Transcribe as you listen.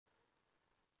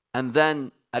And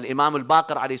then Al-Imam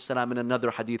Al-Baqer alayhi salam in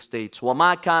another hadith states,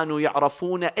 وَمَا كَانُوا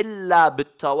يَعْرَفُونَ إِلَّا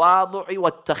بِالتَّوَاضُعِ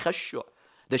وَالتَّخَشُّعِ.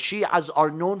 The Shi'as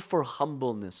are known for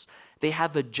humbleness. They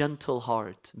have a gentle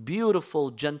heart,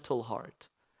 beautiful, gentle heart.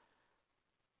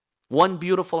 One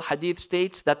beautiful hadith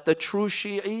states that the true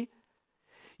Shi'i,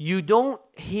 you don't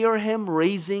hear him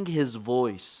raising his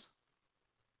voice.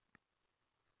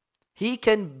 He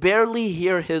can barely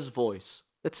hear his voice.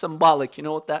 It's symbolic. You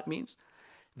know what that means?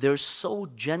 They're so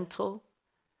gentle.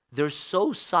 They're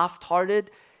so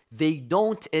soft-hearted. They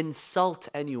don't insult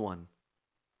anyone.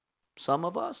 Some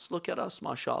of us, look at us,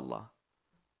 mashallah.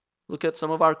 Look at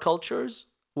some of our cultures.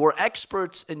 We're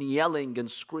experts in yelling and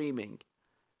screaming.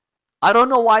 I don't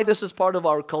know why this is part of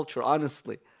our culture,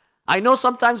 honestly. I know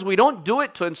sometimes we don't do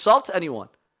it to insult anyone,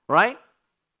 right?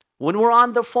 When we're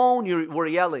on the phone, we're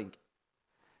yelling.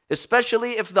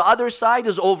 Especially if the other side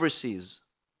is overseas,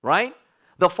 right?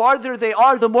 The farther they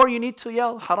are, the more you need to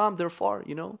yell. Haram, they're far,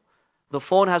 you know. The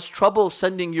phone has trouble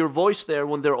sending your voice there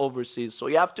when they're overseas, so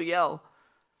you have to yell.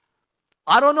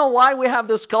 I don't know why we have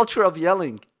this culture of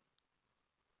yelling,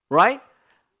 right?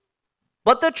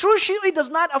 But the true Shi'i does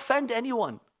not offend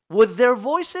anyone. With their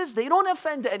voices, they don't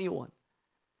offend anyone.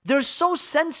 They're so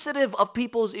sensitive of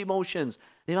people's emotions.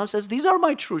 The Imam says, these are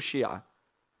my true Shia.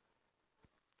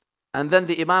 And then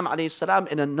the Imam alayhi salam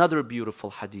in another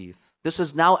beautiful hadith. This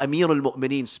is now Amir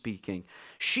al-Mu'mineen speaking.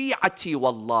 Shi'ati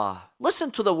wallah. Listen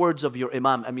to the words of your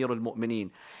Imam Amir al-Mu'mineen.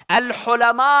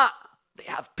 Al-Hulama. They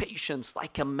have patience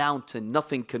like a mountain.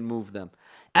 Nothing can move them.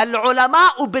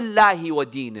 Al-Ulama'u billahi wa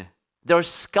dineh. They're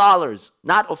scholars,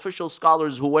 not official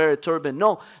scholars who wear a turban.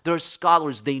 No, they're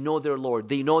scholars. They know their Lord.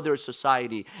 They know their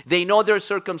society. They know their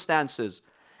circumstances.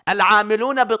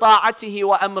 Al-Amiluna bita'atihi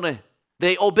wa amrih.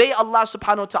 They obey Allah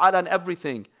subhanahu wa ta'ala in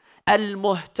everything.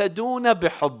 Al-Muhtaduna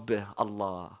bihubbih.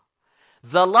 Allah.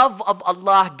 The love of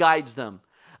Allah guides them.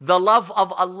 The love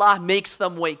of Allah makes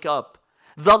them wake up.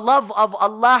 The love of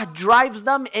Allah drives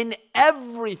them in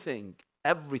everything.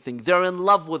 Everything. They're in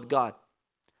love with God.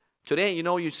 Today, you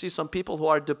know, you see some people who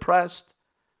are depressed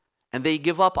and they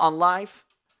give up on life.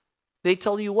 They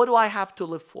tell you, what do I have to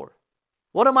live for?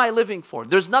 What am I living for?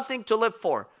 There's nothing to live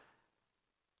for.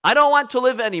 I don't want to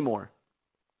live anymore.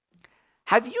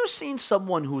 Have you seen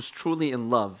someone who's truly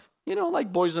in love? You know,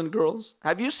 like boys and girls.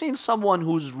 Have you seen someone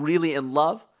who's really in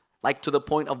love? Like to the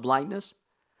point of blindness?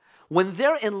 When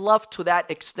they're in love to that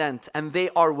extent and they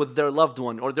are with their loved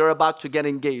one or they're about to get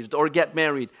engaged or get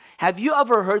married, have you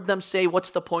ever heard them say,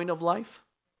 what's the point of life?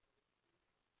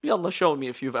 Ya Allah, show me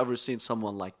if you've ever seen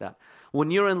someone like that.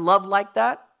 When you're in love like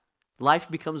that, life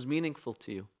becomes meaningful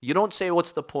to you. You don't say,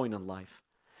 what's the point in life?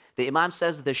 The Imam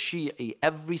says the Shi'i,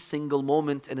 every single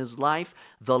moment in his life,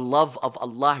 the love of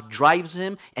Allah drives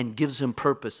him and gives him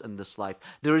purpose in this life.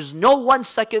 There is no 1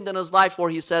 second in his life where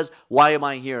he says, why am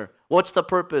I here? What's the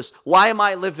purpose? Why am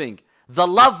I living? The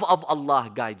love of Allah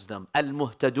guides them.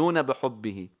 Al-Muhtaduna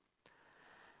bihubbihi.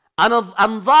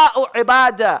 Anza'u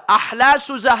ibada,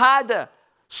 ahlasu zahada.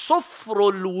 صفر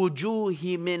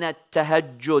الوجوه من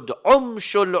التهجد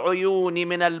عمش العيون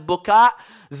من البكاء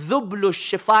ذبل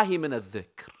الشفاه من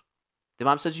الذكر. The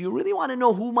Imam says, you really want to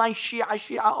know who my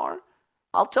Shia are?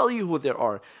 I'll tell you who they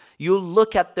are. You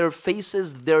look at their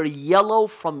faces, they're yellow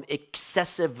from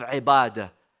excessive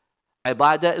ibadah.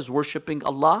 Ibadah is worshipping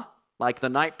Allah, like the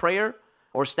night prayer,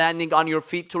 or standing on your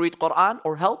feet to read Quran,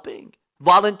 or helping,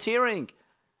 volunteering.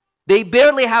 They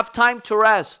barely have time to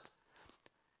rest.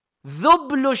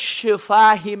 ذُبْلُ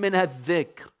الشِّفَاهِ مِنَ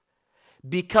الذِّكْرِ.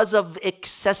 Because of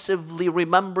excessively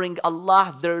remembering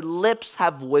Allah, their lips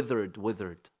have withered.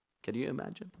 Can you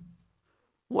imagine?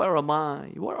 Where am I?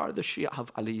 Where are the Shia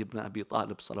of Ali ibn Abi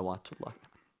Talib salawatullah?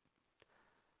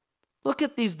 Look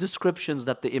at these descriptions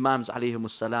that the Imams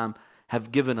alayhimus salam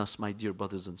have given us, my dear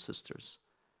brothers and sisters.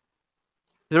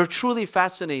 They're truly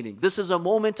fascinating. This is a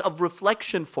moment of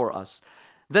reflection for us.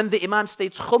 Then the Imam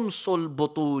states, خُمْسُ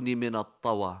الْبُطُونِ مِنَ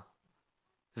الطَّوَى.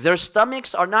 Their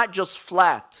stomachs are not just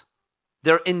flat.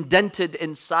 They're indented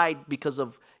inside because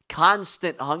of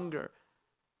constant hunger.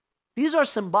 These are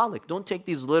symbolic. Don't take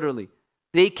these literally.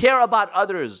 They care about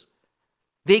others.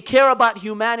 They care about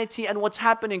humanity and what's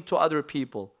happening to other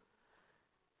people.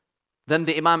 Then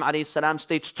the Imam alayhi salam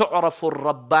states, تُعْرَفُ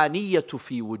الرَّبَّانِيَّةُ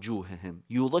فِي وُجُوهِهِمْ.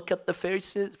 You look at the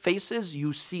faces,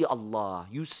 you see Allah.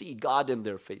 You see God in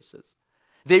their faces.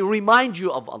 They remind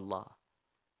you of Allah.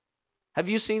 Have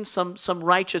you seen some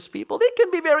righteous people? They can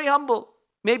be very humble.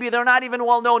 Maybe they're not even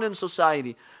well known in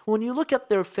society. When you look at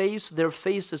their face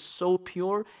is so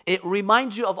pure. It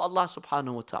reminds you of Allah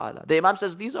subhanahu wa ta'ala. The Imam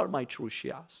says, these are my true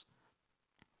Shi'as.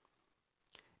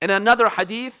 In another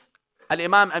hadith,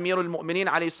 Al-Imam Amir al-Mu'mineen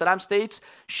alayhi salam states,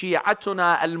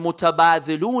 شِيعَتُنَا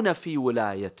الْمُتَبَاذِلُونَ فِي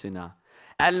وِلَايَتِنَا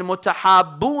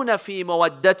الْمُتَحَابُّونَ فِي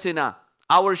مَوَدَّتِنَا.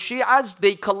 Our Shi'as,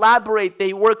 they collaborate,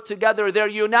 they work together, they're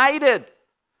united.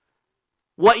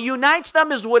 What unites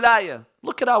them is wilaya.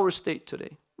 Look at our state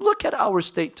today. Look at our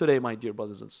state today, my dear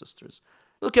brothers and sisters.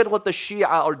 Look at what the Shia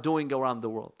are doing around the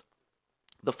world.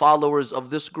 The followers of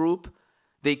this group,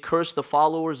 they curse the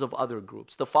followers of other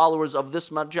groups. The followers of this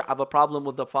marja' have a problem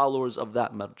with the followers of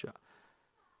that marja'.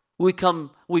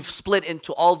 We've split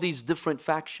into all these different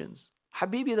factions.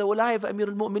 Habibi, the wilayah of Amir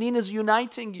al-Mu'mineen is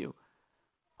uniting you.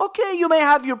 Okay, you may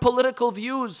have your political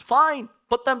views, fine,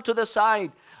 put them to the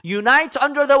side. Unite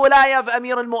under the wilayah of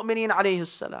Amir al-Mu'mineen alayhi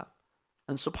salam.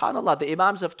 And subhanAllah, the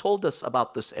Imams have told us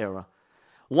about this era.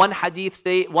 One hadith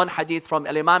from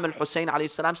Imam al-Hussein alayhi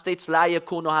salam states, لا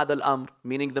يكون هذا الأمر,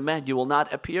 meaning the Mahdi will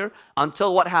not appear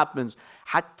until what happens?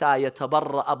 حتى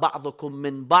يتبرأ بعضكم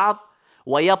من بعض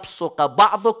ويبصق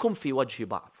بعضكم في وجه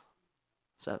بعض.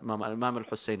 So Imam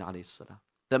al-Hussein alayhi salam.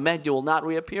 The Mahdi will not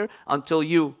reappear until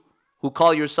you, who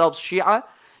call yourselves Shia,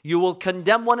 you will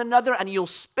condemn one another and you'll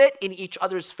spit in each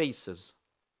other's faces.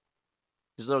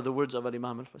 These are the words of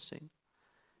Imam al-Hussein.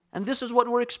 And this is what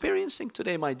we're experiencing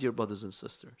today, my dear brothers and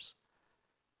sisters.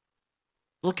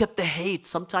 Look at the hate.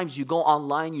 Sometimes you go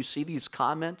online, you see these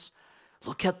comments.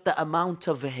 Look at the amount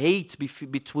of hate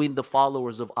between the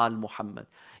followers of Al-Muhammad.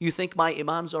 You think my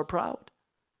Imams are proud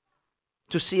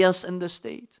to see us in this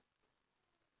state?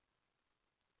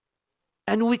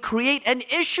 And we create an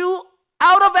issue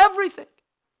out of everything.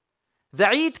 The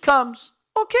Eid comes.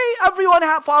 Okay, everyone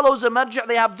follows a marja',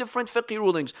 they have different fiqh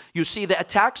rulings. You see the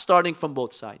attack starting from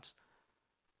both sides.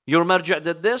 Your marja'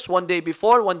 did this one day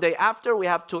before, one day after. We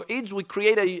have two Eids, we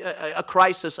create a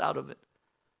crisis out of it.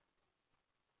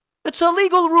 It's a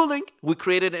legal ruling. We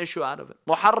created an issue out of it.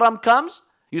 Muharram comes,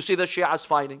 you see the Shi'as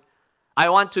fighting. I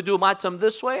want to do matam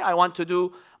this way, I want to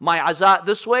do my azat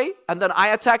this way, and then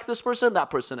I attack this person, that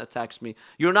person attacks me.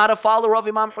 You're not a follower of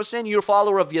Imam Hussein, you're a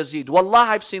follower of Yazid. Wallah,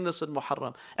 I've seen this in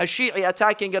Muharram. A Shi'i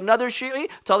attacking another Shi'i,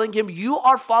 telling him, you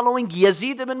are following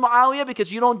Yazid ibn Muawiyah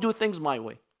because you don't do things my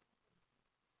way.